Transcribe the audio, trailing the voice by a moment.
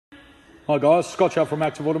Hi guys, Scott here from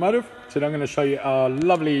Active Automotive. Today I'm going to show you our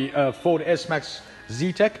lovely Ford S-Max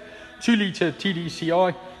Zetec 2-litre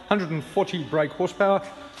TDCi, 140 brake horsepower.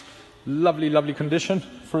 Lovely condition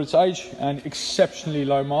for its age and exceptionally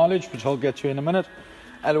low mileage, which I'll get to in a minute.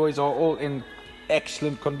 Alloys are all in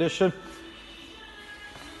excellent condition.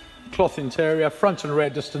 Cloth interior, front and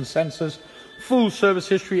rear distance sensors, full service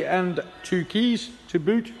history and 2 keys to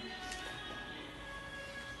boot.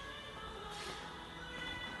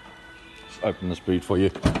 Let's open this boot for you.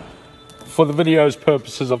 For the video's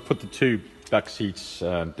purposes, I've put the 2 back seats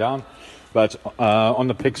down, but on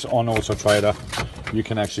the pics on Auto Trader you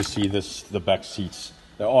can actually see the back seats.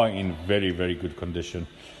 They are in very good condition.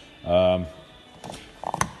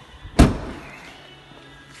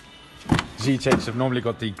 Zetecs have normally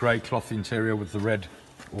got the grey cloth interior with the red,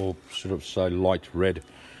 or sort of say light red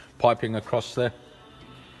piping across there.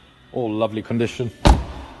 All lovely condition.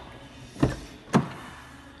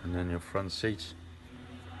 And then your front seats.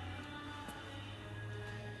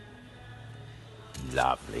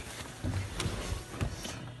 Lovely.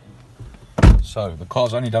 So the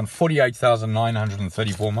car's only done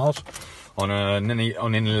 48,934 miles on an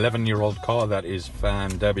 11-year-old car. That is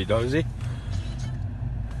fan-dabby-dozy.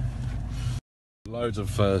 Loads of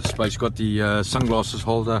space. Got the sunglasses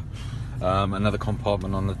holder, another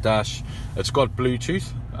compartment on the dash. It's got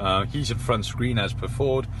Bluetooth, heated front screen as per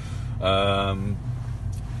Ford.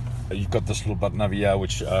 You've got this little button over here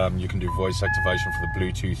which you can do voice activation for the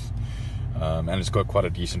Bluetooth, and it's got quite a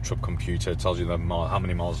decent trip computer. It tells you how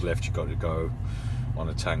many miles left you got to go on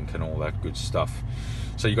a tank and all that good stuff.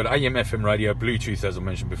 So you've got AM FM radio, Bluetooth as I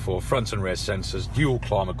mentioned before, front and rear sensors, dual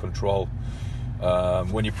climate control.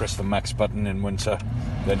 When you press the max button in winter,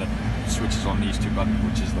 then it switches on these 2 buttons,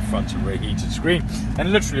 which is the front and rear heated screen,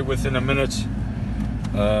 and literally within a minute,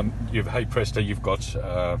 hey presto, you've got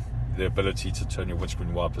the ability to turn your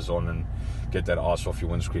windscreen wipers on and get that ice off your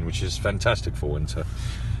windscreen, which is fantastic for winter.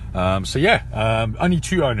 So yeah, only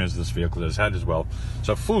 2 owners this vehicle has had as well.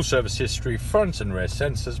 So full service history, front and rear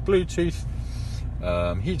sensors, Bluetooth,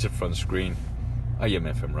 heated front screen, AM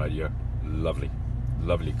FM radio. Lovely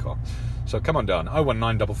car. So come on down,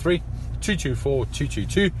 01933 224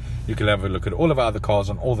 222. You can have a look at all of our other cars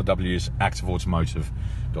on all the W's,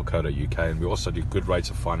 activeautomotive.co.uk, and we also do good rates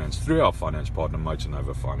of finance through our finance partner, Motor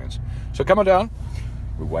Nova Finance. So come on down,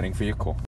 we're waiting for your call.